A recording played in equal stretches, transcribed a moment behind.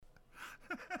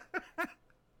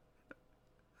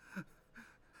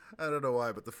I don't know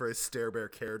why, but the phrase Stare Bear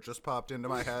Care just popped into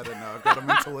my head, and now I've got a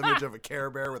mental image of a Care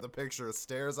Bear with a picture of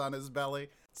stairs on his belly.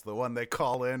 It's the one they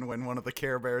call in when one of the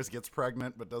Care Bears gets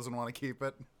pregnant but doesn't want to keep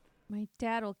it. My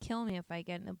dad will kill me if I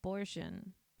get an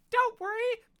abortion. Don't worry,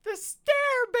 the Stare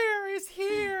Bear is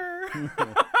here.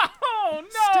 Oh, no.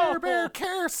 Stare Bear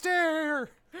Care Stare.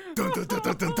 Dun, dun, dun,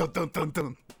 dun, dun, dun, dun, dun,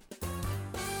 dun.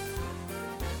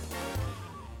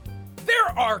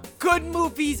 There are good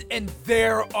movies and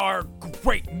there are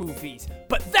great movies,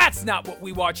 but that's not what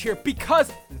we watch here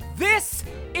because this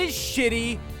is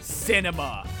shitty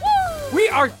cinema. Woo! We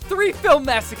are three film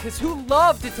masochists who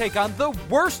love to take on the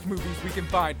worst movies we can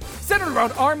find, centered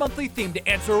around our monthly theme to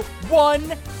answer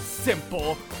one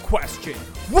simple question.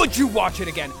 Would you watch it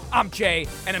again? I'm Jay,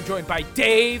 and I'm joined by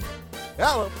Dave.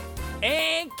 Hello.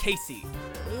 And Casey.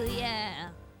 Ooh, yeah.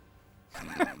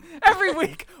 Every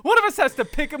week, one of us has to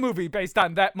pick a movie based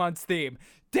on that month's theme.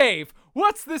 Dave,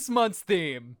 what's this month's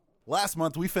theme? Last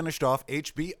month, we finished off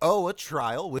HBO A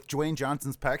Trial with Dwayne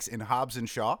Johnson's pecs in Hobbs and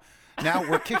Shaw. Now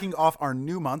we're kicking off our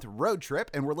new month, Road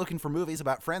Trip, and we're looking for movies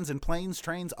about friends in planes,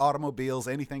 trains, automobiles,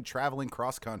 anything traveling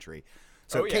cross-country.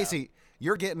 So, yeah. Casey,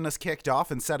 you're getting us kicked off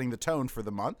and setting the tone for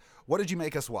the month. What did you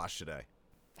make us watch today?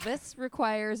 This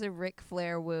requires a Ric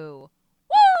Flair woo.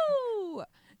 Woo!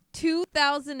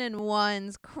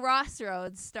 2001's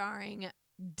Crossroads starring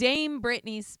Dame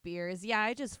Britney Spears. Yeah,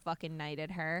 I just fucking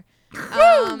knighted her.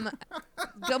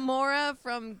 Gamora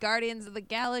from Guardians of the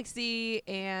Galaxy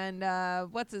and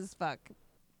what's his fuck?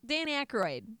 Dan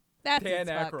Aykroyd. That's Dan his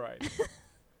fuck. Aykroyd.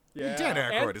 Yeah. Dan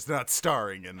Aykroyd is not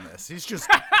starring in this. He's just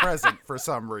present for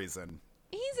some reason.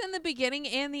 He's in the beginning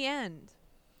and the end.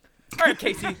 All right,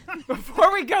 Casey,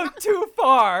 before we go too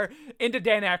far into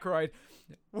Dan Aykroyd,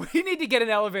 we need to get an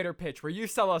elevator pitch where you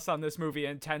sell us on this movie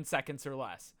in 10 seconds or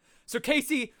less. So,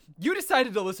 Casey, you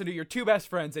decided to listen to your two best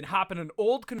friends and hop in an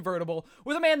old convertible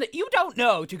with a man that you don't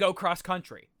know to go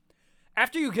cross-country.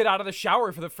 After you get out of the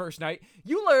shower for the first night,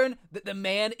 you learn that the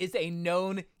man is a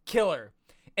known killer.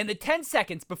 In the 10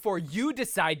 seconds before you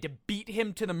decide to beat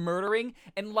him to the murdering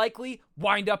and likely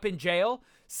wind up in jail,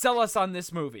 sell us on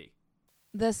this movie.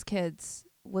 This, kids,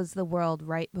 was the world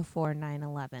right before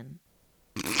 9/11.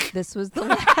 This was the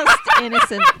last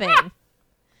innocent thing.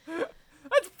 That's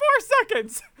 4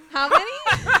 seconds. How many?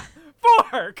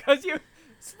 4, because you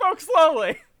spoke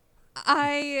slowly.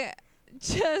 I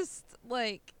just,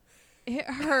 like, it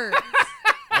hurts.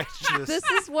 This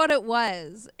is what it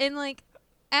was. And, like,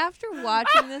 after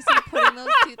watching this and putting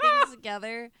those two things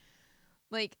together,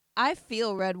 like, I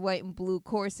feel red, white, and blue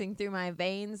coursing through my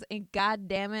veins. And God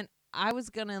damn it, I was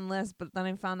going to enlist, but then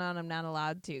I found out I'm not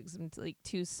allowed to because I'm, like,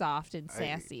 too soft and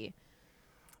sassy.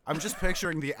 I'm just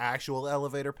picturing the actual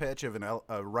elevator pitch of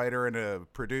a writer and a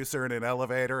producer in an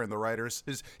elevator, and the writer's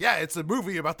is, yeah, it's a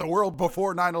movie about the world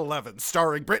before 9/11,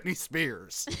 starring Britney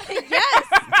Spears. Yes,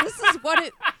 this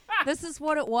is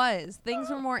what it was. Things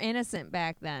were more innocent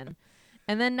back then.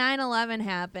 And then 9/11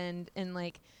 happened, and,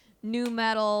 like, new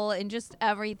metal and just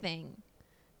everything.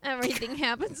 Everything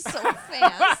happened so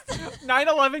fast.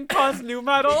 9/11 caused new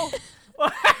metal?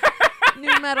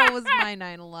 New metal was my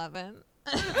 9/11.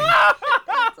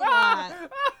 That's a lot.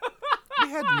 We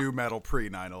had new metal pre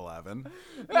 9/11.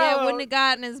 Yeah, it wouldn't have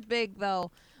gotten as big,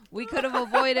 though. We could have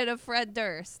avoided a Fred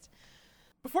Durst.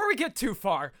 Before we get too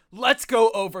far, let's go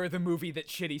over the movie that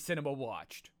Shitty Cinema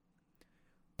watched.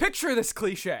 Picture this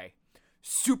cliche.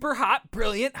 Super hot,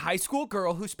 brilliant high school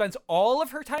girl who spends all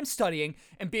of her time studying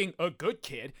and being a good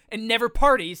kid and never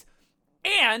parties.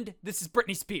 And this is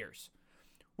Britney Spears.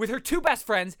 With her two best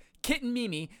friends, Kit and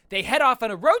Mimi, they head off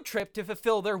on a road trip to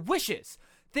fulfill their wishes.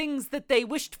 Things that they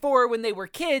wished for when they were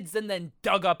kids and then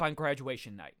dug up on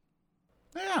graduation night.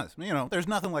 Yeah, you know, there's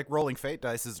nothing like rolling fate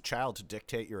dice as a child to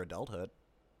dictate your adulthood.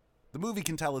 The movie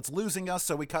can tell it's losing us,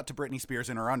 so we cut to Britney Spears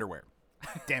in her underwear.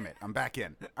 Damn it, I'm back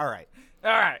in. All right.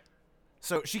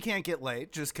 So she can't get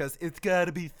laid just because it's got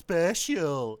to be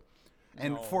special.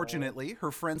 And fortunately,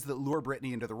 her friends that lure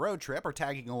Britney into the road trip are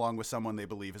tagging along with someone they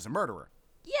believe is a murderer.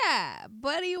 Yeah,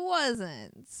 but he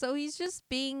wasn't. So he's just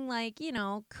being, like, you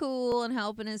know, cool and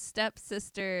helping his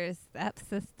stepsister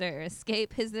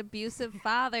escape his abusive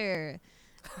father.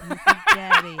 Abusive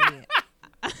daddy.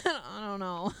 I don't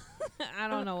know. I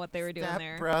don't know what they were doing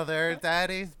there. Brother,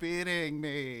 daddy's beating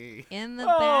me. In the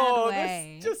bad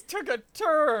way. This just took a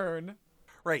turn.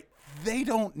 Right. They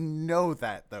don't know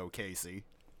that, though, Casey.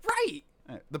 Right.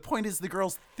 The point is the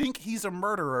girls think he's a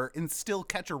murderer and still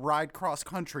catch a ride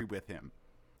cross-country with him.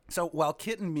 So while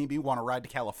Kit and Mimi want to ride to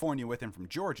California with him from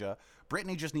Georgia,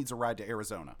 Brittany just needs a ride to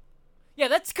Arizona. Yeah,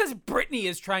 that's because Britney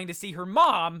is trying to see her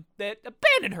mom that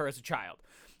abandoned her as a child.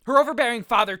 Her overbearing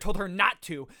father told her not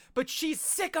to, but she's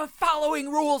sick of following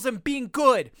rules and being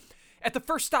good. At the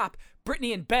first stop,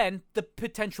 Britney and Ben, the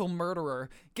potential murderer,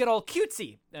 get all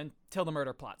cutesy until the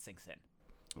murder plot sinks in.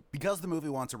 Because the movie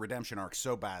wants a redemption arc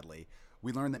so badly,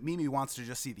 we learn that Mimi wants to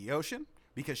just see the ocean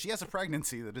because she has a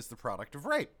pregnancy that is the product of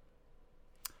rape.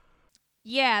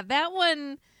 Yeah, that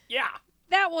one. Yeah.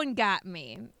 That one got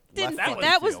me. Didn't that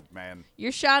that was field, man.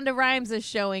 Your Shonda Rhimes is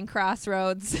showing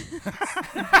Crossroads.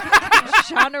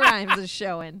 Shonda Rhimes is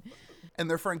showing. And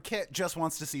their friend Kit just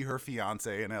wants to see her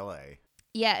fiance in L.A.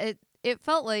 Yeah, it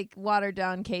felt like watered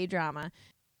down K-drama.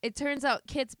 It turns out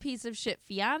Kit's piece of shit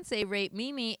fiance raped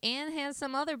Mimi and has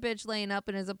some other bitch laying up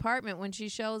in his apartment when she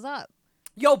shows up.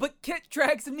 Yo, but Kit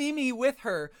drags Mimi with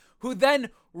her, who then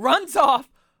runs off,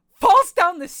 falls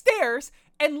down the stairs,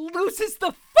 and loses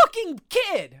the fucking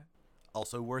kid.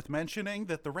 Also worth mentioning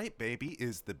that the rape baby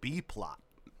is the B plot.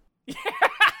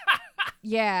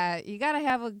 Yeah, you gotta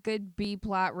have a good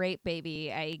B-plot rape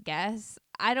baby, I guess.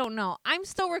 I don't know. I'm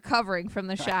still recovering from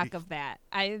the shock of that.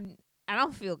 I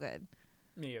don't feel good.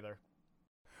 Me either.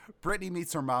 Britney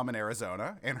meets her mom in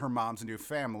Arizona and her mom's new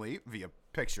family, via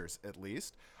pictures at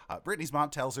least. Britney's mom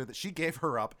tells her that she gave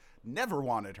her up, never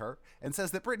wanted her, and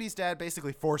says that Britney's dad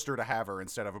basically forced her to have her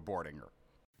instead of aborting her.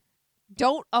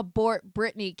 Don't abort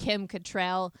Britney, Kim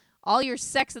Cattrall. All your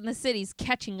Sex in the City's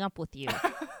catching up with you.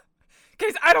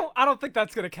 Guys, I don't think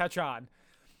that's gonna catch on.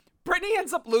 Britney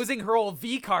ends up losing her old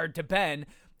V card to Ben,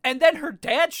 and then her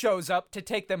dad shows up to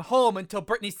take them home until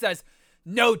Britney says,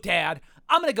 "No, Dad,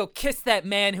 I'm gonna go kiss that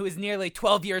man who is nearly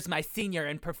 12 years my senior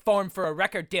and perform for a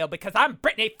record deal because I'm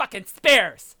Britney fucking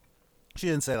Spears." She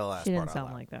didn't say the last part. She didn't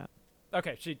sound like that.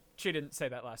 Okay, she didn't say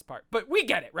that last part. But we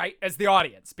get it, right, as the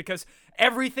audience, because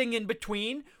everything in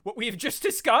between what we've just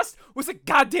discussed was a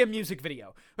goddamn music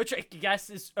video, which I guess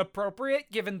is appropriate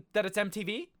given that it's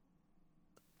MTV.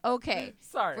 Okay.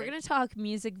 Sorry. If we're going to talk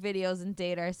music videos and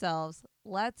date ourselves,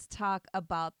 let's talk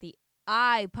about the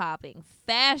eye-popping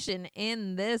fashion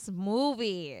in this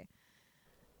movie.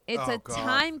 It's a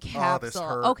time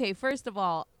capsule. Okay, first of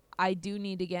all, I do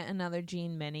need to get another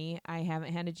Jean Mini. I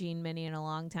haven't had a Jean Mini in a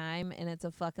long time, and it's a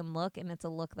fucking look, and it's a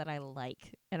look that I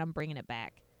like, and I'm bringing it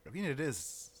back. I mean,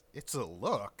 it's a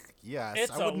look. Yes,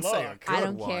 It's I wouldn't a say a look. good I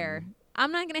don't one. care.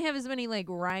 I'm not going to have as many, like,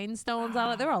 rhinestones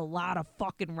on it. There are a lot of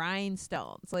fucking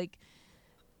rhinestones. Like,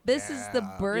 this is the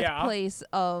Yeah. birthplace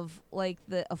of, like,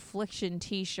 the Affliction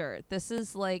t-shirt. This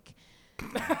is, like...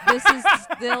 this is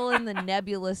still in the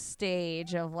nebulous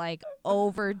stage of, like,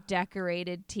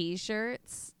 over-decorated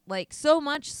t-shirts. Like, so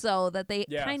much so that they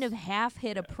kind of half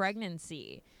hit a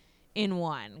pregnancy in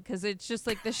one. Because it's just,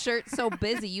 like, the shirt's so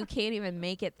busy, you can't even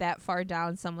make it that far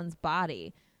down someone's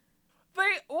body.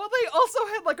 They also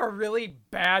had, like, a really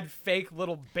bad fake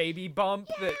little baby bump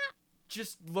that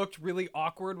just looked really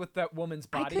awkward with that woman's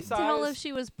body I couldn't size. tell if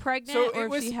she was pregnant or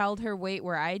if she held her weight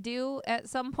where I do at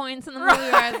some points in the movie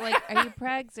where I was like, are you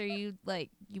pregs or are you, like,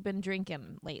 you've been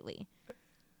drinking lately?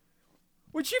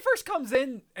 When she first comes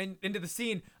in and into the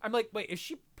scene, I'm like, wait, is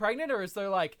she pregnant or is there,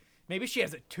 like, maybe she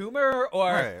has a tumor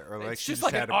or, like it's she just just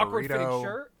like had an a awkward fitting burrito.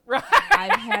 shirt? Right.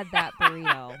 I've had that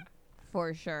burrito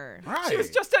for sure. Right. She was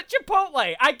just at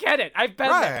Chipotle. I get it. I've been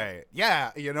there. Right.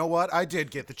 Yeah, you know what? I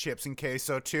did get the chips and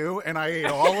queso too, and I ate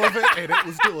all of it, and it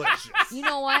was delicious. You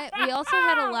know what? We also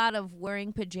had a lot of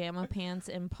wearing pajama pants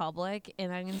in public,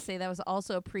 and I'm going to say that was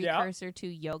also a precursor to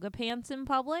yoga pants in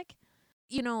public.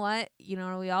 You know what? You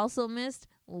know what we also missed?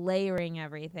 Layering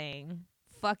everything.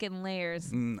 Fucking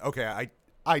layers. Okay,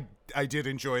 I did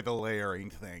enjoy the layering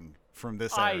thing from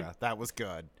this era. That was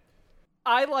good.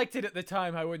 I liked it at the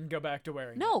time. I wouldn't go back to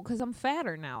wearing it. No, because I'm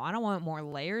fatter now. I don't want more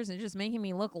layers. It's just making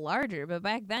me look larger. But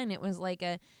back then, it was like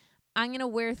I'm going to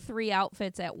wear 3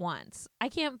 outfits at once. I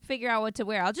can't figure out what to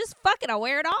wear. I'll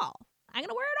wear it all. I'm going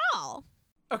to wear it all.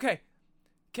 Okay.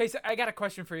 Casey, I got a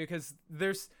question for you because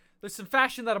there's some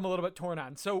fashion that I'm a little bit torn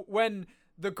on. So when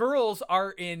the girls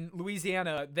are in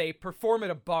Louisiana, they perform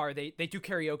at a bar. They do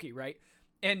karaoke, right?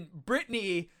 And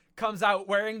Britney comes out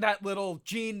wearing that little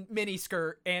jean mini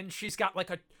skirt, and she's got like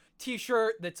a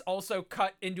t-shirt that's also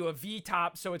cut into a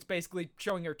V-top, so it's basically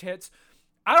showing her tits.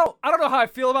 I don't know how I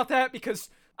feel about that because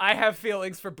I have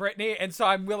feelings for Britney, and so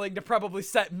I'm willing to probably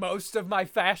set most of my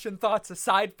fashion thoughts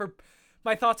aside for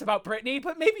my thoughts about Britney,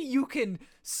 but maybe you can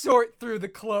sort through the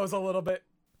clothes a little bit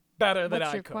better than I could.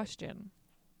 What's your question?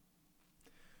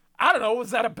 I don't know. Was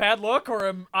that a bad look, or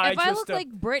am I if just I look like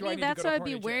Britney, that's what I'd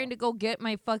be horny wearing jail? to go get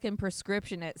my fucking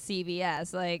prescription at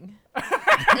CVS. Like,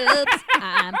 oops,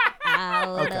 I'm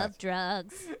out of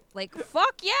drugs. Like,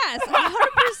 fuck yes,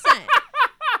 100%.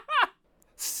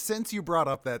 Since you brought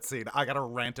up that scene, I gotta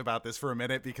rant about this for a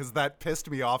minute because that pissed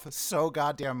me off so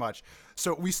goddamn much.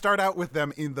 So we start out with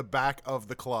them in the back of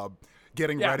the club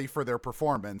getting ready for their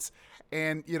performance.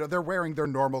 And, you know, they're wearing their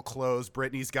normal clothes.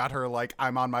 Brittany's got her, like,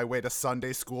 I'm on my way to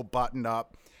Sunday school button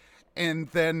up. And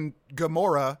then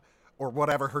Gamora, or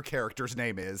whatever her character's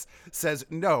name is, says,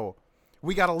 no,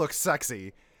 we gotta look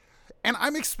sexy. And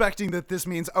I'm expecting that this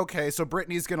means, okay, so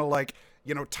Brittany's gonna, like,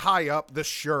 you know, tie up the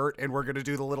shirt and we're gonna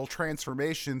do the little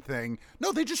transformation thing.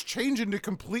 No, they just change into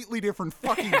completely different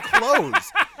fucking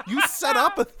clothes. You set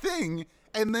up a thing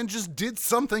and then just did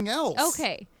something else.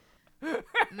 Okay.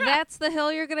 That's the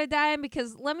hill you're gonna die on,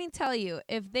 because let me tell you,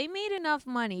 if they made enough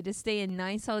money to stay in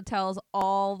nice hotels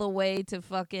all the way to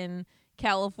fucking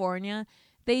California,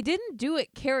 they didn't do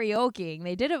it karaokeing.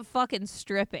 They did it fucking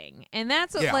stripping. And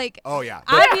that's what,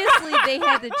 obviously they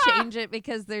had to change it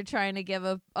because they're trying to give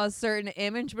a certain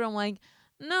image, but I'm like,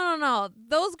 no.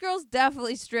 Those girls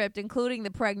definitely stripped, including the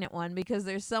pregnant one, because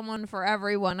there's someone for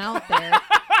everyone out there,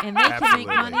 and they can make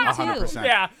money 100%. too.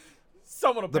 Yeah.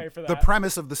 Someone will pay for that. The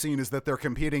premise of the scene is that they're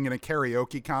competing in a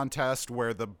karaoke contest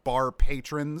where the bar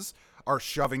patrons are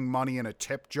shoving money in a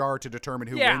tip jar to determine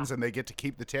who wins, and they get to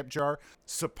keep the tip jar.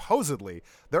 Supposedly,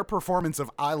 their performance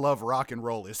of I Love Rock and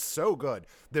Roll is so good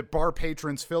that bar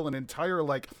patrons fill an entire,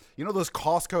 like, you know those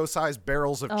Costco-sized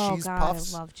barrels of cheese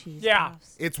puffs? I love cheese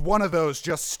puffs. It's one of those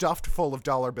just stuffed full of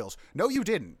dollar bills. No, you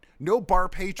didn't. No bar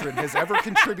patron has ever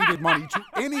contributed money to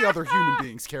any other human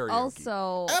being's karaoke.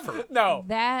 Also, ever. No.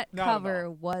 That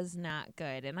cover was not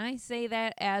good. And I say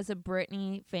that as a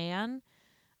Britney fan.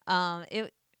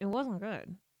 It wasn't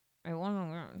good. It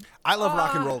wasn't good. I Love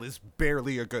Rock and Roll is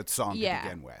barely a good song to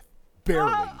begin with.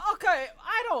 Barely. Okay,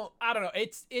 I don't know.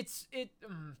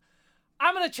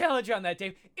 I'm gonna challenge you on that,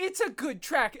 Dave. It's a good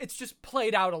track. It's just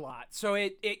played out a lot, so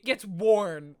it gets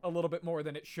worn a little bit more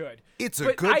than it should. It's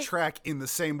a good track in the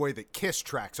same way that Kiss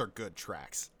tracks are good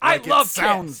tracks. Like, I love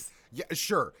Kiss. Yeah,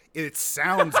 sure. It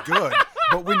sounds good,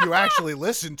 but when you actually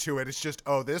listen to it, it's just,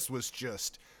 this was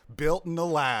just built in the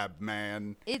lab,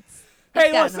 man.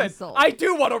 Hey, listen, I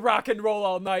do want to rock and roll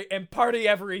all night and party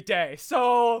every day,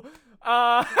 so,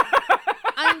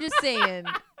 I'm just saying,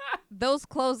 those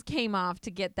clothes came off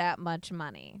to get that much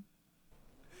money.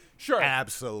 Sure.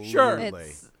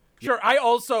 Absolutely. Sure.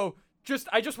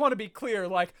 I just want to be clear,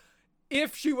 like,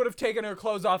 if she would have taken her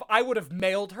clothes off, I would have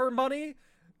mailed her money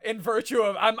in virtue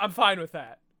of, I'm fine with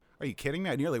that. Are you kidding me?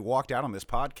 I nearly walked out on this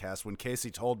podcast when Casey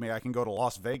told me I can go to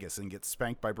Las Vegas and get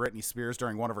spanked by Britney Spears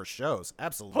during one of her shows.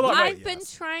 Absolutely. Hold on, I've been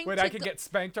trying Wait, to... I can get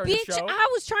spanked during the show? I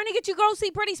was trying to get you to go see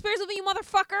Britney Spears with me, you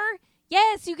motherfucker.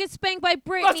 Yes, you get spanked by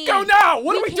Britney. Let's go now.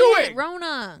 What are we doing?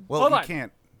 Rona. Well,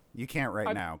 you can't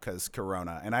right now because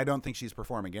Corona. And I don't think she's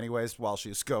performing anyways while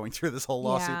she's going through this whole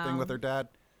lawsuit thing with her dad.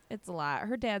 It's a lot.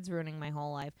 Her dad's ruining my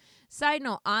whole life. Side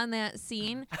note, on that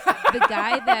scene, the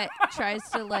guy that tries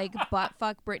to, like, butt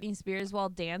fuck Britney Spears while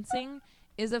dancing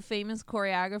is a famous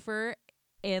choreographer.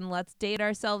 And let's date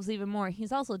ourselves even more.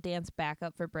 He's also danced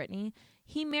backup for Britney.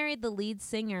 He married the lead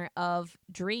singer of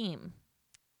Dream.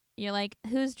 You're like,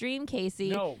 who's Dream, Casey?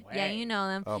 No way. Yeah, you know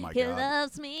them. Oh, my He God.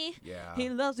 loves me. Yeah. He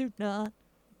loves you not.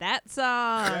 That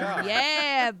song.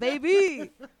 Yeah,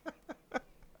 baby.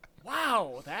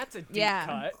 Wow, that's a deep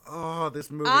cut. Oh, this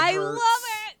movie I hurts. love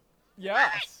it.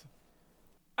 Yes.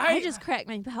 I just cracked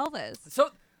my pelvis.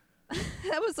 So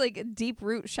That was like a deep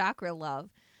root chakra love.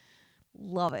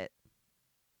 Love it.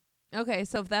 Okay,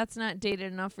 so if that's not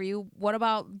dated enough for you, what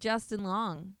about Justin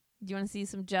Long? Do you want to see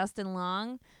some Justin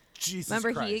Long? Jesus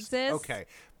Remember Christ. he exists? Okay.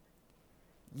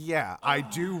 Yeah, I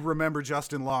do remember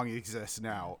Justin Long exists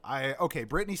now.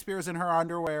 Britney Spears in her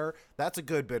underwear, that's a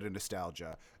good bit of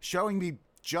nostalgia. Showing me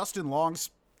Justin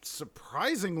Long's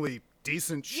surprisingly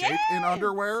decent shape in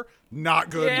underwear, not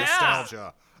good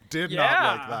nostalgia. Did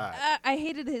not like that. I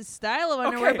hated his style of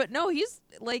underwear, but no, he's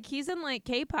in like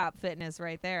K-pop fitness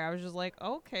right there. I was just like,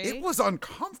 okay. It was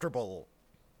uncomfortable.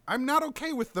 I'm not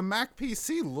okay with the Mac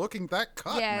PC looking that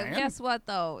cut, man. Guess what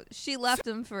though? She left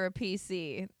him for a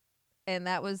PC. And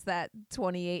that was that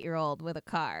 28-year-old with a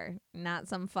car, not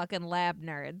some fucking lab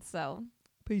nerd. So,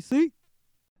 PC.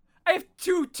 I have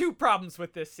two problems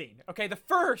with this scene. Okay, the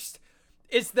first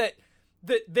is that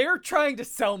they're trying to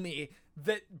sell me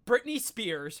that Britney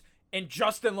Spears and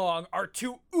Justin Long are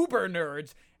two uber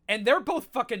nerds, and they're both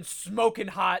fucking smoking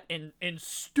hot and in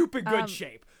stupid good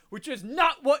shape, which is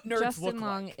not what nerds Justin look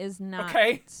Long like. is not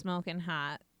smoking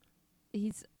hot.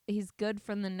 He's good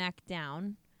from the neck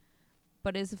down.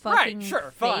 But his fucking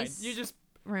fine. face You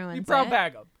ruins you brown it.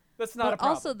 bag him. That's not a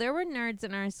problem. Also, there were nerds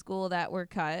in our school that were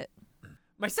cut.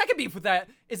 My second beef with that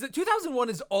is that 2001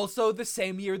 is also the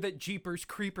same year that Jeepers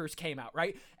Creepers came out,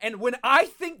 right? And when I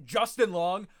think Justin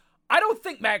Long, I don't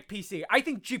think Mac PC. I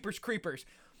think Jeepers Creepers.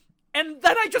 And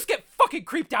then I just get fucking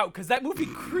creeped out because that movie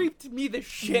creeped me the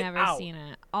shit out. Never seen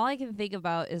it. All I can think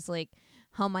about is like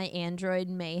how my Android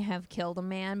may have killed a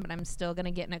man, but I'm still going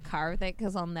to get in a car with it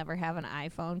because I'll never have an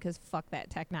iPhone because fuck that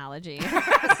technology. It's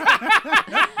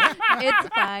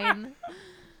fine.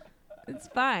 It's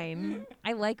fine.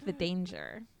 I like the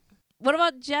danger. What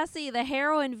about Jesse, the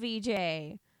heroin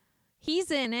VJ? He's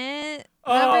in it.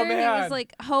 Oh, Remember? man. He was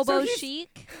like hobo So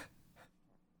chic.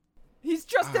 He's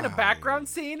just in a background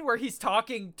scene where he's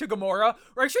talking to Gamora,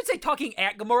 or I should say talking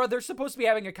at Gamora. They're supposed to be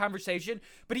having a conversation,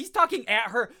 but he's talking at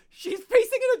her. She's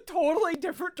facing in a totally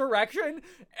different direction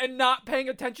and not paying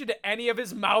attention to any of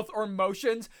his mouth or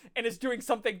motions and is doing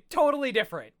something totally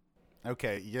different.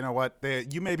 Okay, you know what?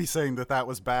 You may be saying that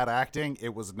was bad acting.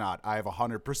 It was not. I have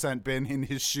 100% been in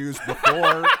his shoes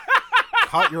before.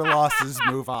 Cut your losses.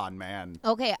 Move on, man.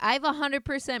 Okay, I've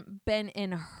 100% been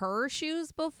in her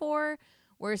shoes before,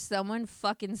 where someone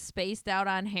fucking spaced out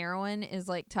on heroin is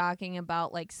like talking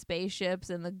about like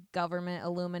spaceships and the government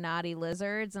Illuminati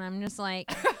lizards. And I'm just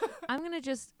like, I'm going to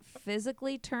just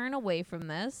physically turn away from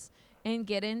this and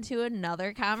get into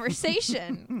another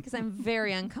conversation because I'm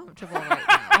very uncomfortable right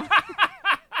now.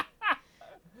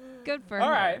 Good for her. All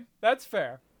right, that's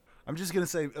fair. I'm just going to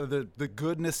say the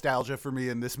good nostalgia for me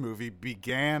in this movie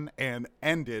began and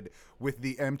ended with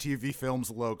the MTV Films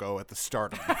logo at the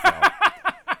start of the film.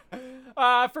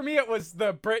 For me, it was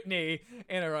the Britney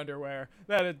in her underwear.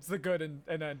 That is the good and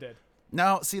ended.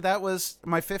 No, see, that was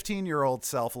my 15-year-old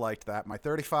self liked that. My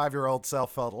 35-year-old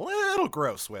self felt a little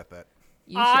gross with it.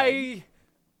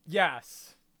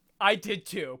 Yes, I did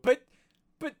too. But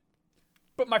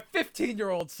my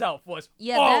 15-year-old self was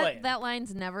all in. That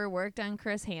line's never worked on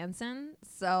Chris Hansen.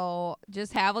 So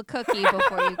just have a cookie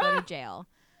before you go to jail.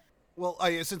 Well,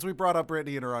 since we brought up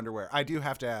Britney in her underwear, I do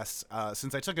have to ask,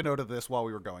 since I took a note of this while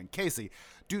we were going, Casey,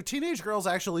 do teenage girls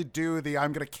actually do the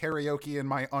I'm going to karaoke in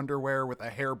my underwear with a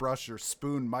hairbrush or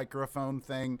spoon microphone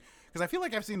thing? Because I feel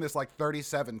like I've seen this like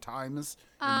 37 times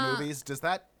in movies. Does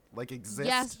that like exist?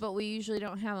 Yes, but we usually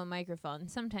don't have a microphone.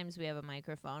 Sometimes we have a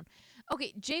microphone.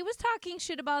 Okay, Jay was talking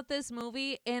shit about this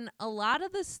movie, and a lot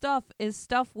of the stuff is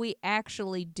stuff we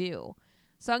actually do.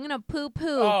 So I'm going to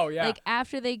poo-poo, like,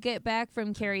 after they get back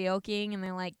from karaokeing and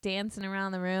they're, like, dancing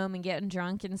around the room and getting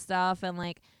drunk and stuff. And,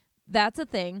 like, that's a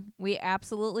thing. We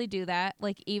absolutely do that.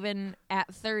 Like, even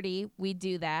at 30, we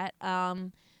do that.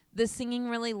 The singing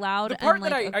really loud and,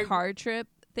 like, a car trip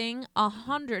thing,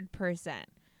 100%.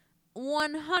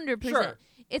 100%. Sure.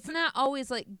 It's not always,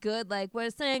 like, good, like,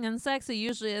 we're singing sexy.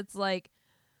 Usually it's, like,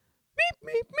 meep,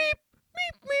 meep, meep,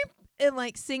 meep, meep, and,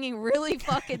 like, singing really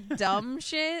fucking dumb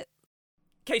shit.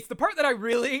 Case, the part that I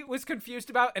really was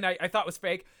confused about and I thought was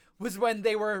fake was when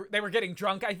they were getting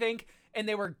drunk, I think, and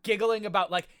they were giggling about,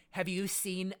 like, have you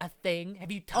seen a thing?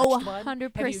 Have you touched one?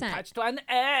 100%. Have you touched one?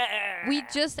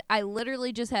 I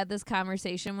literally just had this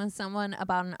conversation with someone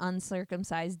about an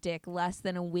uncircumcised dick less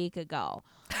than a week ago.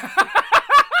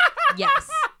 Yes.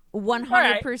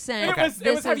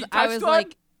 100%. I was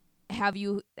like, have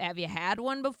you had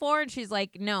one before? And she's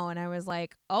like, no. And I was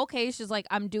like, okay. She's like,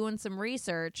 I'm doing some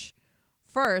research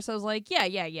first. I was like,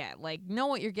 yeah. Like, know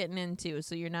what you're getting into,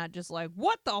 so you're not just like,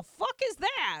 what the fuck is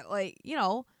that? Like, you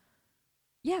know,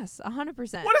 yes, 100%.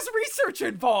 What does research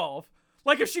involve?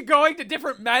 Like, is she going to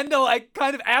different men to, like,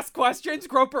 kind of ask questions,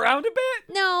 grope around a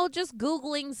bit? No, just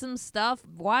Googling some stuff,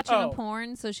 watching a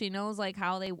porn so she knows, like,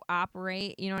 how they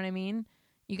operate. You know what I mean?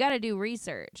 You got to do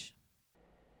research.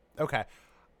 Okay.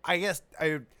 I guess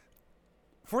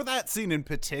for that scene in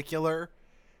particular,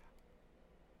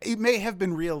 it may have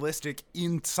been realistic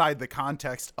inside the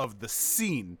context of the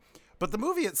scene, but the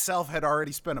movie itself had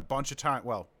already spent a bunch of time.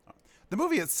 Well, the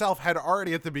movie itself had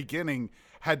already at the beginning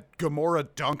had Gamora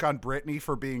dunk on Britney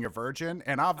for being a virgin,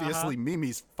 and obviously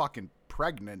Mimi's fucking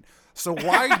pregnant. So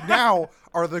why now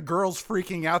are the girls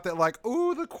freaking out that, like,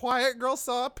 ooh, the quiet girl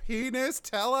saw a penis?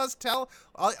 Tell us.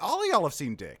 All of y'all have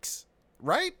seen dicks,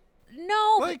 right?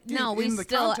 No, like, we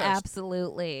still context.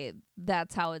 Absolutely,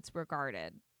 that's how it's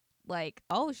regarded. Like,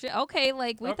 oh shit, okay,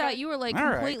 like we thought you were like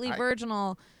completely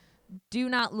virginal. Do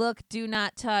not look, do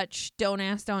not touch, don't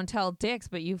ask, don't tell dicks,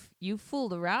 but you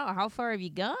fooled around. How far have you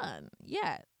gone?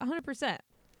 Yeah, 100%.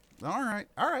 All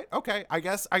right, okay. I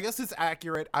guess it's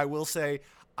accurate. I will say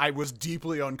I was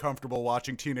deeply uncomfortable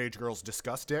watching teenage girls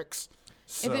discuss dicks.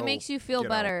 So, if it makes you feel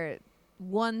better,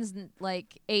 one's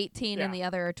like 18 and the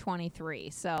other are 23.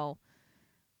 So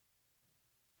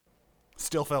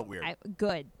still felt weird.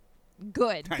 Good.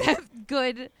 Good.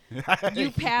 Good.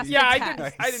 You passed the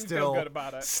test. I didn't feel good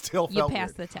about it. Still You felt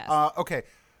passed weird. the test. Okay.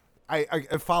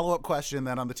 A follow-up question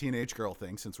then on the teenage girl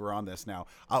thing, since we're on this now.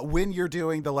 When you're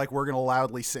doing the, like, we're going to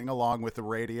loudly sing along with the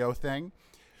radio thing,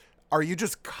 are you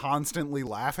just constantly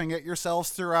laughing at yourselves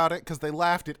throughout it? Because they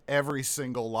laughed at every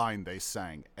single line they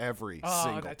sang every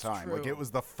single time. True. Like, it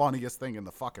was the funniest thing in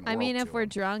the fucking world. I mean, if to we're them.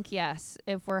 drunk, yes.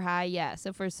 If we're high, yes.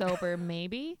 If we're sober,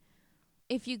 maybe.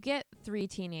 If you get 3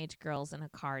 teenage girls in a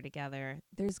car together,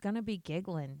 there's going to be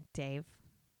giggling, Dave.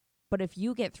 But if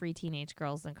you get 3 teenage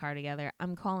girls in a car together,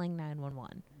 I'm calling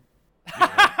 911.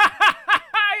 I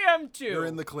am too. You're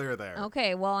in the clear there.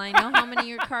 Okay, well, I know how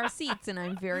many are car seats, and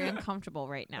I'm very uncomfortable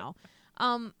right now.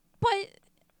 But,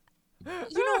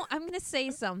 I'm going to say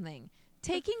something.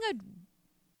 Taking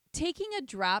a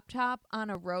drop top on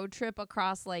a road trip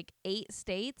across, 8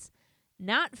 states,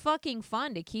 not fucking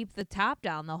fun to keep the top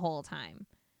down the whole time.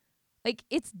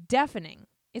 It's deafening.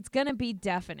 It's going to be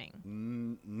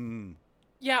deafening.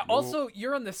 Yeah, also,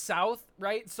 you're in the South,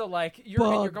 right? So,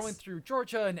 you're going through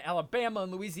Georgia and Alabama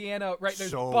and Louisiana, right?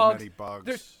 There's so bugs. many bugs.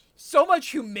 There's so much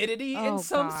humidity in Oh,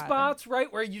 some God. spots,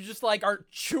 right? Where you just, are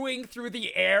chewing through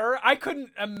the air. I couldn't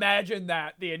imagine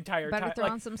that the entire Better time. throw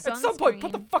on some At some point,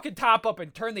 put the sunscreen. fucking top up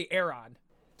and turn the air on.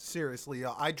 Seriously,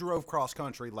 I drove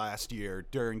cross-country last year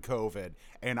during COVID,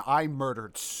 and I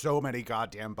murdered so many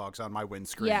goddamn bugs on my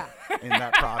windscreen in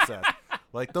that process.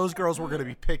 Those girls were going to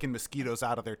be picking mosquitoes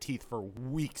out of their teeth for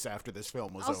weeks after this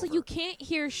film was Also, over. you can't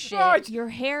hear shit. Right. Your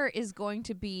hair is going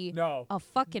to be No. a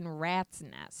fucking rat's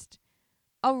nest.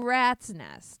 A rat's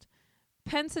nest.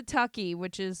 Pennsatucky,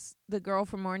 which is the girl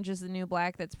from Orange is the New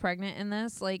Black that's pregnant in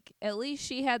this, at least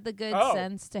she had the good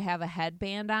sense to have a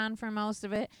headband on for most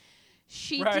of it.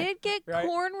 She did get cornrows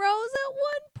at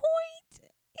one point,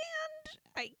 and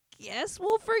I guess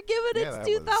we'll forgive it. Yeah, It's that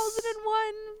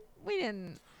 2001. We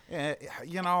didn't.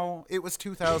 It was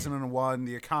 2001.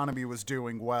 The economy was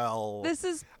doing well. This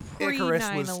is Icarus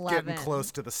was pre-9/11. getting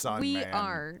close to the sun, We man.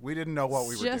 are. We didn't know what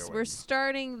we were doing. We're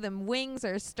starting. The wings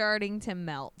are starting to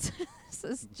melt. This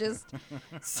is just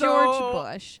So, George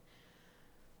Bush.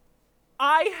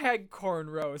 I had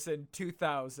cornrows in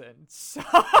 2000, so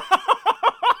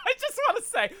I just want to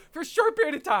say, for a short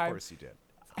period of Of time. course you did.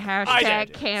 Hashtag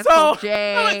did. cancel So,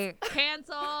 Jay.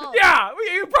 Cancel. Yeah,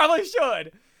 you probably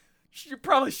should. You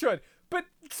probably should. But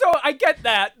so I get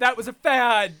that. That was a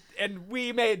fad, and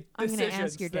we made I'm decisions. gonna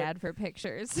ask your that- dad for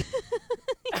pictures. It's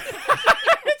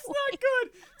not good.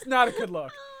 It's not a good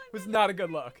look. It was not a good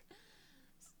look.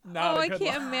 Not I a good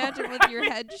can't look. imagine with your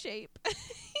head shape.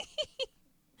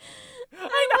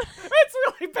 I know. It's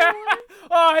really bad.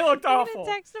 Oh, I looked I'm awful.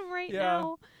 gonna text him right Yeah.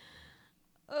 now.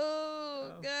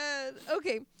 Oh, God.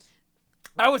 Okay.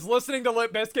 I was listening to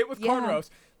Limp Bizkit with Yeah. cornrows.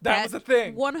 That was a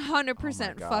thing. 100%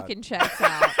 Oh my God. fucking checks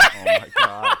out. Oh my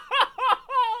god.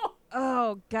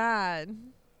 Oh, God.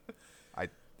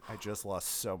 I just lost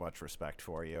so much respect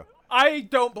for you. I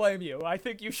don't blame you. I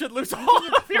think you should lose all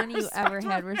It's of your funny you respect ever for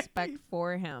had me. respect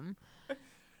for him.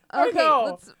 I Okay,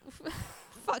 know. let's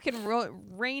fucking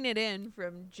rein it in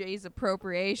from Jay's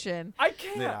appropriation. I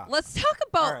can't. Yeah. Let's talk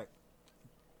about All right.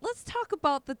 let's talk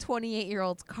about the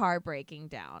 28-year-old's car breaking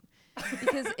down,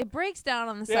 because it breaks down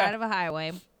on the side of a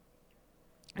highway,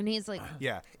 and he's like,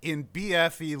 Yeah, in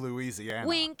BFE, Louisiana.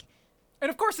 wink. And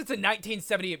of course, it's a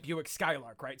 1978 Buick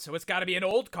Skylark, right? So it's got to be an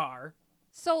old car.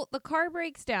 So the car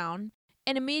breaks down,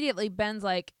 and immediately Ben's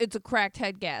like, it's a cracked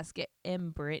head gasket.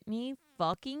 And Britney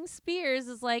fucking Spears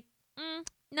is like,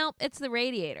 nope, it's the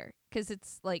radiator. Because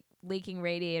it's leaking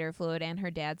radiator fluid, and her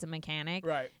dad's a mechanic.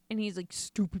 Right. And he's like,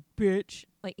 stupid bitch.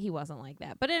 He wasn't like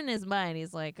that. But in his mind,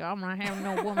 he's like, I'm not having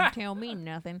no woman tell me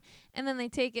nothing. And then they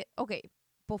take it. Okay,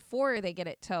 before they get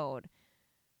it towed,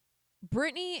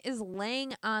 Britney is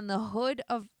laying on the hood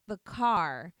of the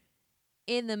car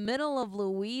in the middle of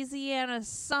Louisiana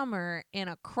summer in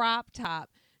a crop top.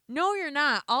 No, you're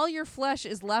not. All your flesh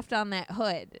is left on that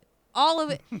hood. All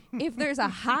of it. If there's a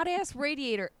hot ass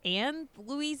radiator and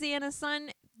Louisiana sun,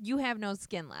 you have no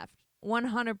skin left.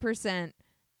 100%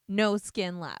 no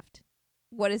skin left.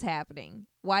 What is happening?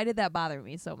 Why did that bother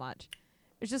me so much?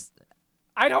 It's just,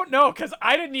 I don't know, because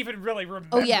I didn't even really remember.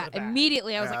 oh yeah, that.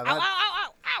 immediately I was Yeah, like, ow, that- ow, ow,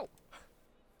 ow, ow.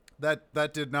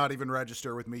 That did not even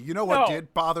register with me. You know what No.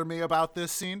 did bother me about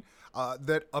this scene?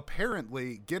 That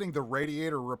apparently getting the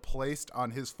radiator replaced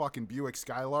on his fucking Buick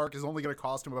Skylark is only going to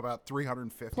cost him about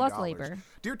 $350. Plus labor.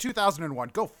 Dear 2001,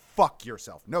 go fuck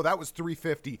yourself. No, that was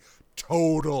 $350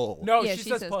 total. No, Yeah, she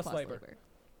says plus labor.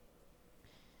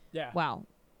 Yeah. Wow.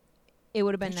 It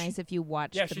would have been nice if you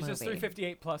watched Yeah, the she movie. says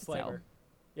 358 plus labor.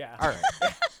 Yeah. All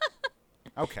right.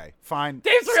 Okay, fine.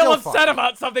 Dave's Still real upset fuck.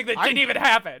 about something that didn't even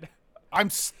happen. I'm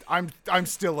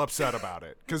still upset about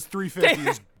it because $350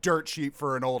 is dirt cheap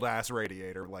for an old ass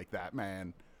radiator like that,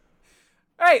 man.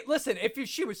 Hey, listen, if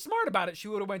she was smart about it, she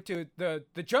would have went to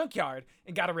the junkyard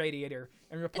and got a radiator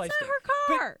and replaced it. It's not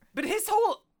her car. But his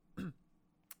whole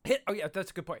oh yeah,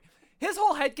 that's a good point. His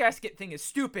whole head gasket thing is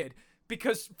stupid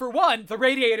because, for one, the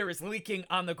radiator is leaking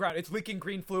on the ground. It's leaking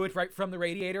green fluid right from the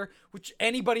radiator, which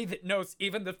anybody that knows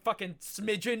even the fucking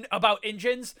smidgen about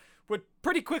engines would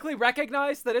pretty quickly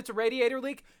recognize that it's a radiator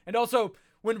leak. And also,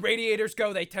 when radiators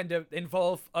go, they tend to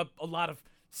involve a lot of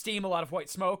steam, a lot of white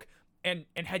smoke, and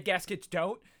head gaskets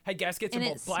don't. Head gaskets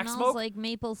involve black smoke. And it smells like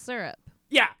maple syrup.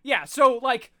 Yeah. So,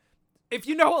 like, if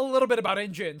you know a little bit about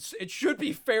engines, it should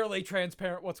be fairly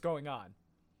transparent what's going on.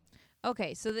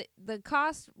 Okay, so the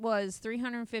cost was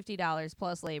 $350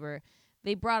 plus labor.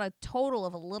 They brought a total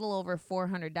of a little over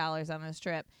 $400 on this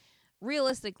trip.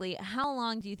 Realistically, how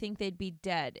long do you think they'd be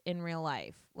dead in real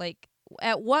life? Like,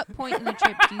 at what point in the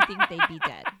trip do you think they'd be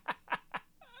dead?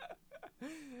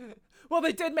 Well,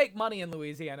 they did make money in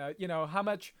Louisiana. You know, how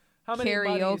many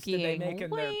monies did they make in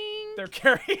their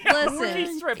karaoke?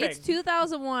 Listen, it's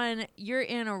 2001. You're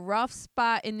in a rough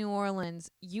spot in New Orleans.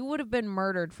 You would have been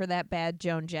murdered for that bad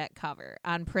Joan Jett cover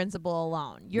on principle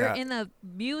alone. You're in the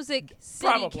music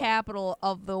city capital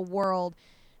of the world.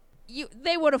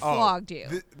 They would have flogged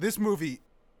you. This movie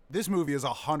is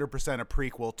 100% a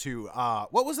prequel to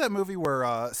what was that movie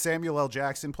where Samuel L.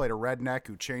 Jackson played a redneck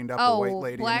who chained up a white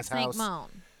lady in his house? Black Snake Moan.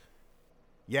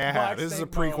 Yeah, this is a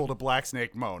prequel to Black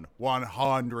Snake Moan.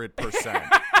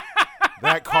 100%.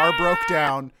 That car broke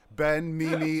down. Ben,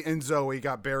 Mimi, and Zoe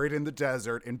got buried in the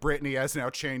desert, and Britney is now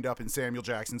chained up in Samuel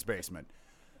Jackson's basement.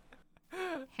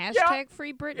 Hashtag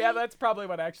free Britney? Yeah, that's probably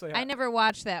what actually happened. I never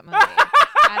watched that movie.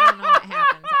 I don't know what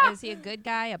happens. Is he a good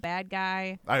guy, a bad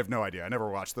guy? I have no idea. I never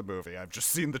watched the movie. I've just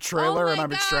seen the trailer, and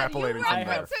I'm extrapolating you from there.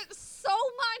 reference it so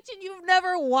much, and you've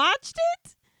never watched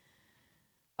it?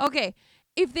 Okay.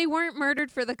 If they weren't murdered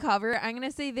for the cover, I'm going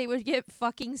to say they would get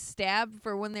fucking stabbed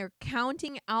for when they're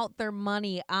counting out their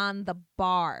money on the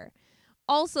bar.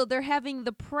 Also, they're having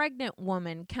the pregnant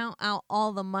woman count out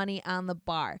all the money on the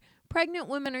bar. Pregnant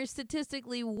women are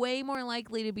statistically way more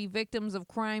likely to be victims of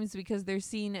crimes because they're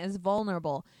seen as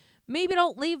vulnerable. Maybe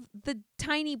don't leave the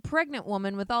tiny pregnant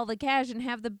woman with all the cash and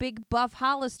have the big buff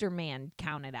Hollister man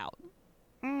count it out.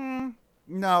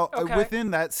 No,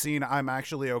 within that scene, I'm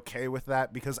actually okay with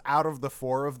that because out of the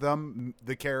four of them,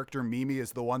 the character Mimi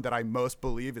is the one that I most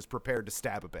believe is prepared to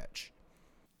stab a bitch.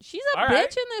 She's a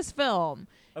bitch in this film.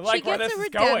 She gets a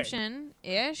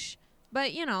redemption-ish,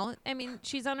 but, you know, I mean,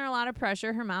 she's under a lot of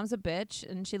pressure. Her mom's a bitch,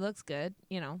 and she looks good.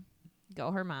 You know,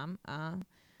 go her mom.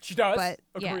 She does. But,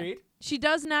 Agreed. Yeah, she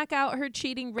does knock out her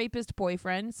cheating rapist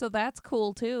boyfriend, so that's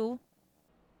cool, too.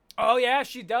 Oh, yeah,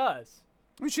 she does.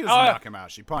 I mean, she doesn't knock him out.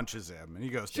 She punches him, and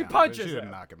he goes down. She punches him. She didn't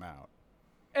knock him out.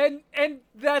 And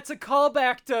that's a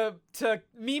callback to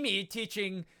Mimi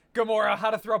teaching Gamora how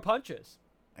to throw punches.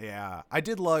 Yeah, I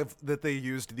did love that they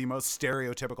used the most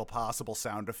stereotypical possible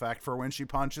sound effect for when she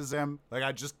punches him. Like,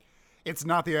 it's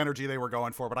not the energy they were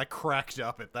going for, but I cracked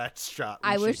up at that shot.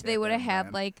 I wish they would have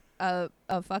had, like, a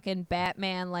fucking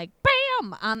Batman, like,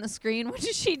 BAM! On the screen when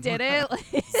she did it.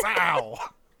 Wow!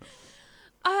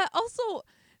 Also,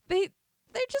 they're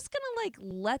just gonna, like,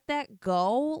 let that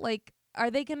go? Like,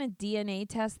 are they gonna DNA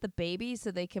test the baby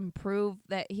so they can prove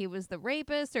that he was the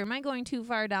rapist? Or am I going too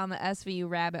far down the SVU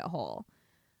rabbit hole?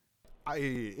 I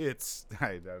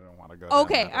don't want to go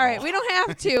Okay, all right. We don't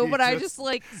have to, but I just,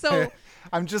 like, so...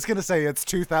 I'm just going to say it's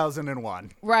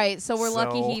 2001. Right, so we're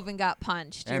lucky he even got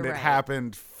punched. And it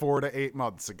happened 4 to 8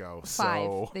 months ago. 5.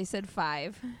 So. They said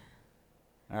 5.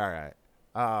 All right.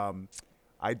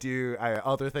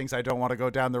 Other things I don't want to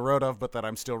go down the road of, but that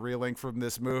I'm still reeling from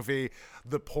this movie.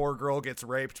 The poor girl gets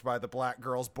raped by the black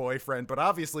girl's boyfriend, but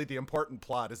obviously the important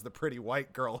plot is the pretty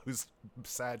white girl who's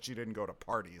sad she didn't go to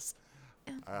parties.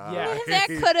 That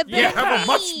could have been You have a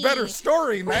much better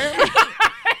story, man.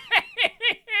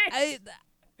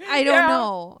 I don't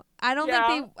know.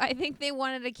 I think they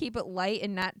wanted to keep it light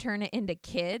and not turn it into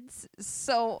kids.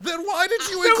 So then why did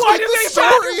you include the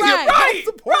story about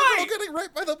the poor girl getting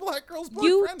raped by the black girl's boyfriend?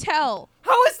 You tell.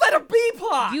 How is that a B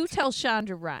plot? You tell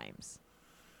Shonda Rhimes.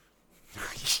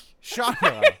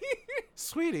 Shonda,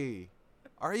 sweetie,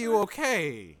 are you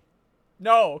okay?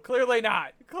 No, clearly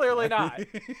not. Clearly not.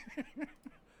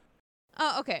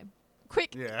 Okay.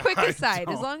 Quick aside,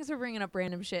 as long as we're bringing up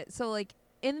random shit. So, like,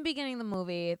 in the beginning of the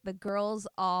movie, the girls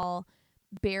all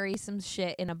bury some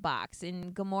shit in a box.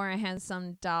 And Gamora has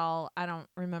some doll. I don't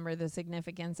remember the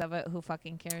significance of it. Who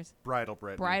fucking cares? Bridal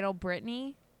Britney. Bridal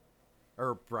Britney?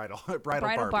 Or bridal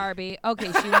Bridal Barbie.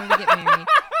 Okay, she wanted to get married.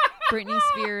 Britney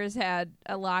Spears had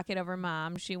a locket of her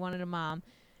mom. She wanted a mom.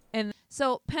 And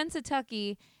so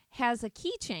Pennsatucky has a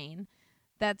keychain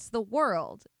that's the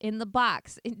world in the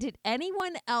box. And did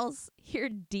anyone else hear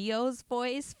Dio's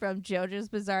voice from JoJo's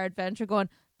Bizarre Adventure going,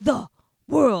 the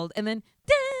world? And then,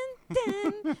 dun,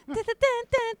 dun, dun, dun,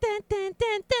 dun, dun, dun,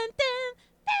 dun, dun, dun.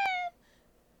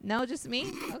 No, just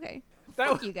me? Okay.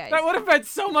 Fuck you guys. That would have been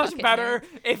so much better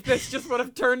if this just would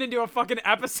have turned into a fucking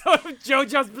episode of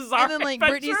JoJo's Bizarre And then, like,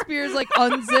 Adventure. Britney Spears, like,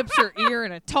 unzips her ear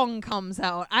and a tongue comes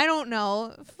out. I don't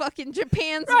know. Fucking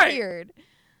Japan's weird.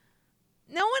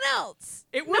 No one else.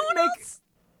 It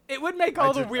would make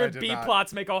all the weird B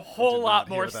plots make a whole lot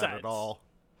more sense. At all.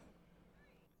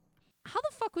 How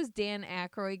the fuck was Dan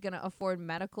Aykroyd going to afford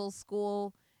medical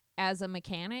school as a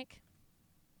mechanic?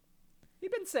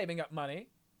 He'd been saving up money.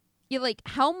 Yeah, like,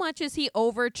 how much is he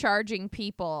overcharging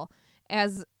people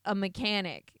as a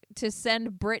mechanic to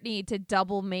send Britney to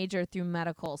double major through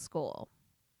medical school?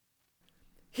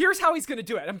 Here's how he's going to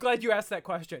do it. I'm glad you asked that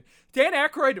question. Dan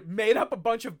Aykroyd made up a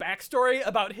bunch of backstory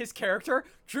about his character.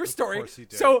 True story. Of course he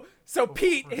did. So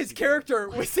Pete, his character,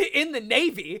 was in the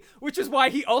Navy, which is why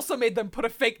he also made them put a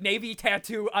fake Navy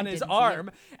tattoo on his arm.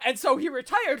 And so he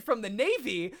retired from the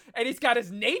Navy, and he's got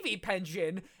his Navy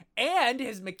pension and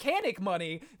his mechanic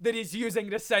money that he's using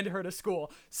to send her to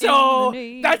school. So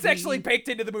that's actually baked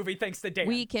into the movie thanks to Dan.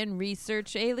 We can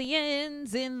research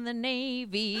aliens in the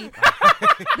Navy.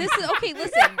 This is okay,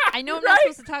 listen. I know I'm not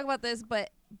supposed to talk about this, but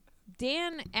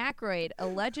Dan Aykroyd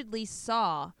allegedly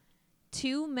saw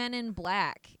 2 men in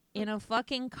black in a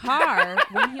fucking car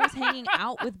when he was hanging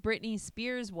out with Britney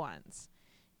Spears once.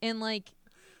 And like,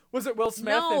 was it Will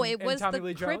Smith? No, and, it was Tommy the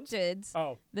Lee Jones? cryptids.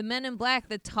 Oh. The men in black,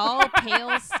 the tall,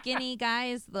 pale, skinny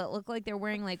guys that look like they're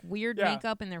wearing like weird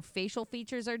makeup and their facial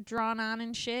features are drawn on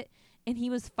and shit. And he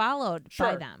was followed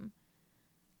by them.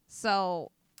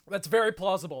 So that's very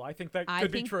plausible. I think that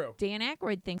could be true. Dan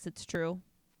Aykroyd thinks it's true.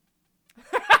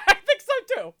 I think so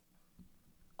too.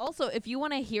 Also, if you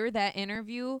want to hear that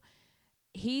interview,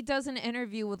 he does an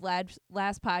interview with Last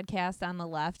Podcast on the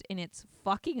Left, and it's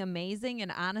fucking amazing. And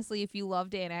honestly, if you love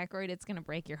Dan Aykroyd, it's going to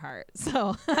break your heart.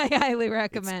 So I highly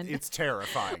recommend. It's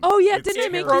terrifying. Oh, yeah. Didn't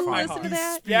it make you listen to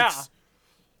that? Yeah.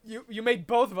 You made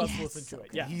both of us listen to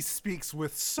it. Yeah. He speaks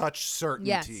with such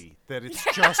certainty that it's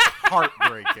just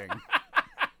heartbreaking.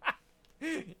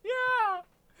 Yeah.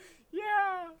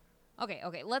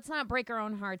 Okay. Let's not break our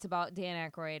own hearts about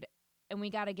Dan Aykroyd. And we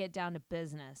got to get down to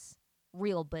business.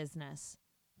 Real business.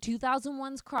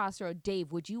 2001's Crossroads.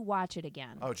 Dave, would you watch it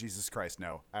again? Oh, Jesus Christ,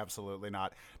 no. Absolutely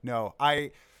not. No,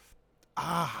 I'm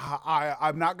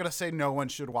not going to say no one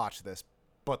should watch this,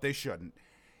 but they shouldn't.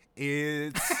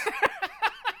 It's...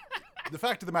 The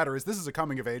fact of the matter is, this is a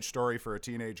coming-of-age story for a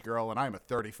teenage girl, and I'm a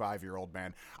 35-year-old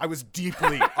man. I was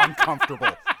deeply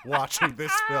uncomfortable watching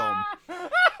this film.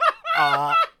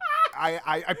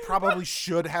 I probably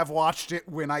should have watched it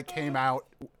when I came out.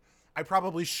 I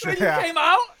probably should have. When you came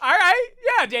out? All right.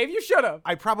 Yeah, Dave, you should have.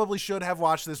 I probably should have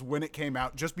watched this when it came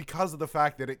out, just because of the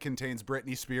fact that it contains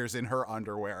Britney Spears in her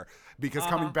underwear. Because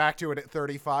coming back to it at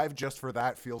 35, just for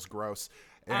that, feels gross.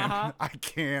 And I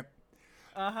can't.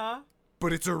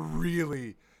 But it's a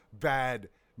really bad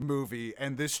movie,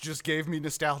 and this just gave me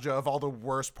nostalgia of all the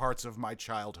worst parts of my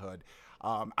childhood.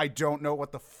 I don't know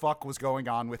what the fuck was going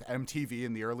on with MTV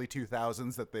in the early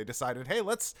 2000s that they decided, hey,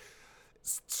 let's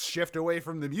shift away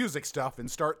from the music stuff and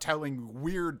start telling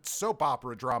weird soap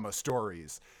opera drama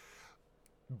stories.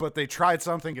 But they tried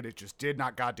something and it just did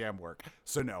not goddamn work.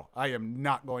 So no, I am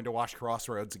not going to watch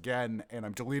Crossroads again, and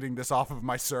I'm deleting this off of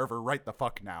my server right the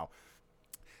fuck now.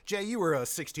 Jay, you were a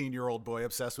 16-year-old boy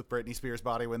obsessed with Britney Spears'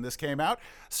 body when this came out,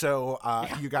 so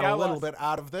you got a little bit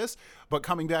out of this. But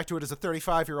coming back to it as a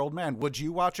 35-year-old man, would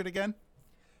you watch it again?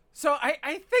 So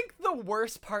I think the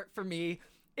worst part for me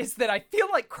is that I feel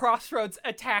like Crossroads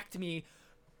attacked me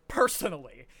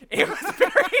personally. It was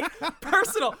very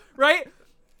personal, right?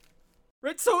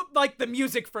 Right. So like the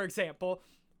music, for example,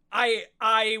 I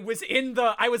was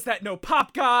that no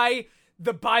pop guy.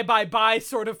 The Bye Bye Bye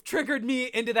sort of triggered me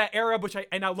into that era, which I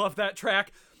now love that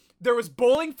track. There was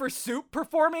Bowling for Soup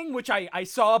performing, which I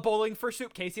saw Bowling for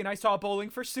Soup. Casey and I saw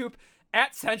Bowling for Soup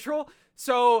at Central.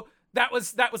 So that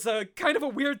was a kind of a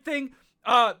weird thing.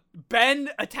 Ben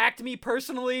attacked me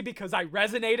personally because I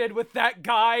resonated with that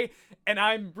guy, and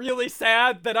I'm really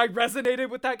sad that I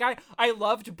resonated with that guy. I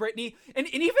loved Britney, and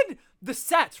even the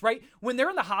sets, right? When they're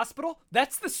in the hospital,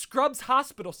 that's the Scrubs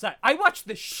hospital set. I watched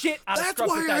the shit out of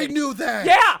Scrubs. That's why I knew that.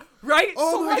 Yeah, right?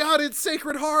 Oh so my God, it's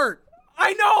Sacred Heart.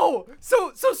 I know.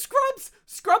 So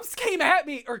Scrubs came at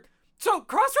me, so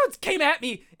Crossroads came at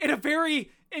me in a very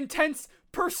intense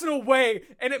personal way,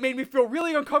 and it made me feel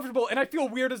really uncomfortable, and I feel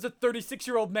weird as a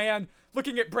 36-year-old man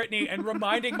looking at Britney and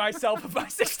reminding myself of my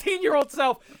 16-year-old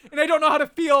self, and I don't know how to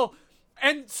feel.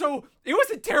 And so it was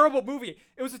a terrible movie.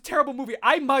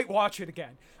 I might watch it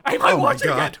again. I might watch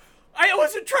it again. It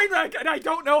was a train wreck, and I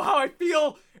don't know how I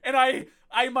feel, and I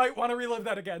might want to relive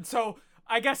that again. So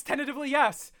I guess tentatively,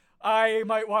 yes, I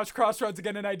might watch Crossroads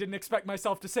again, and I didn't expect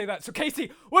myself to say that. So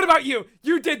Casey, what about you?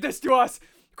 You did this to us.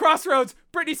 Crossroads,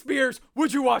 Britney Spears,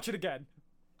 would you watch it again?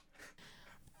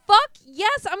 Fuck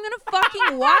yes, I'm gonna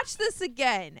fucking watch this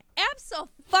again.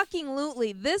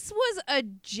 Absolutely. This was a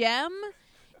gem.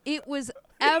 It was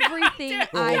everything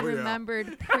I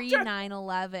remembered pre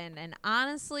 9/11, and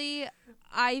honestly,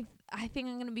 I think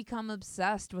I'm gonna become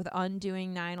obsessed with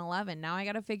undoing 9/11. Now I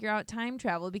gotta figure out time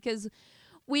travel because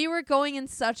we were going in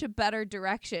such a better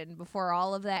direction before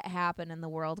all of that happened and the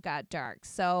world got dark.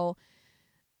 So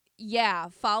yeah,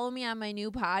 follow me on my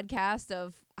new podcast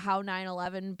of how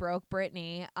 9/11 broke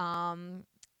Britney.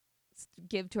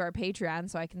 Give to our Patreon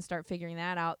so I can start figuring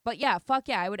that out. But yeah, fuck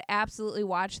yeah, I would absolutely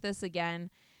watch this again.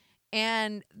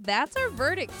 And that's our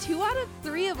verdict. 2 out of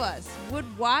 3 of us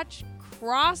would watch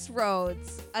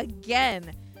Crossroads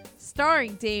again,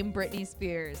 starring Dame Britney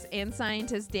Spears and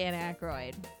scientist Dan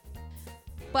Aykroyd.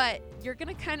 But you're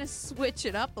going to kind of switch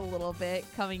it up a little bit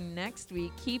coming next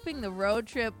week, keeping the road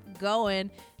trip going.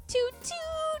 Toot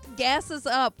toot, gas us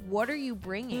up. What are you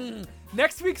bringing?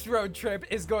 Next week's road trip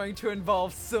is going to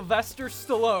involve Sylvester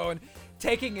Stallone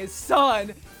taking his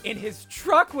son in his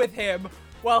truck with him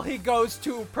while he goes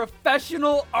to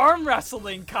professional arm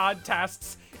wrestling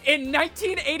contests in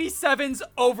 1987's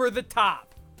Over the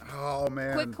Top. Oh,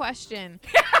 man. Quick question.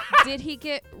 Did he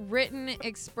get written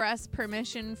express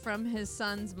permission from his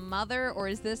son's mother, or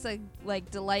is this a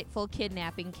delightful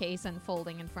kidnapping case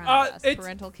unfolding in front of us?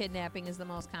 Parental kidnapping is the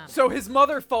most common. So his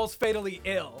mother falls fatally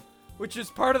ill, which is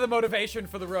part of the motivation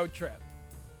for the road trip.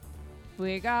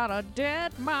 We got a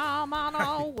dead mom on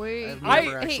our way. I've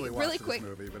never actually watched this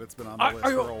movie, but it's been on the list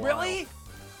for a while. Really?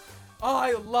 Oh,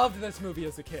 I loved this movie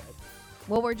as a kid.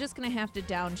 Well, we're just going to have to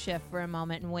downshift for a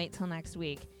moment and wait till next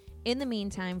week. In the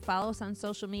meantime, follow us on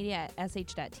social media at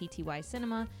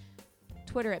sh.ttycinema,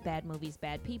 Twitter at Bad Movies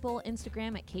Bad People,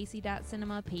 Instagram at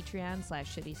casey.cinema,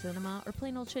 Patreon/shittycinema, or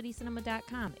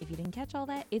plainoldshittycinema.com. If you didn't catch all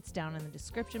that, it's down in the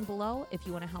description below. If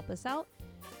you want to help us out,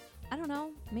 I don't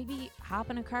know, maybe hop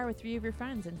in a car with 3 of your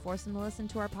friends and force them to listen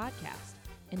to our podcast.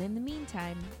 And in the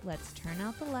meantime, let's turn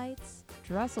out the lights,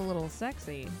 dress a little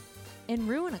sexy, and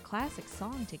ruin a classic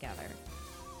song together.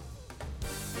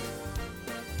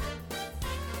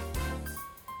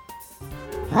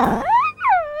 Huh?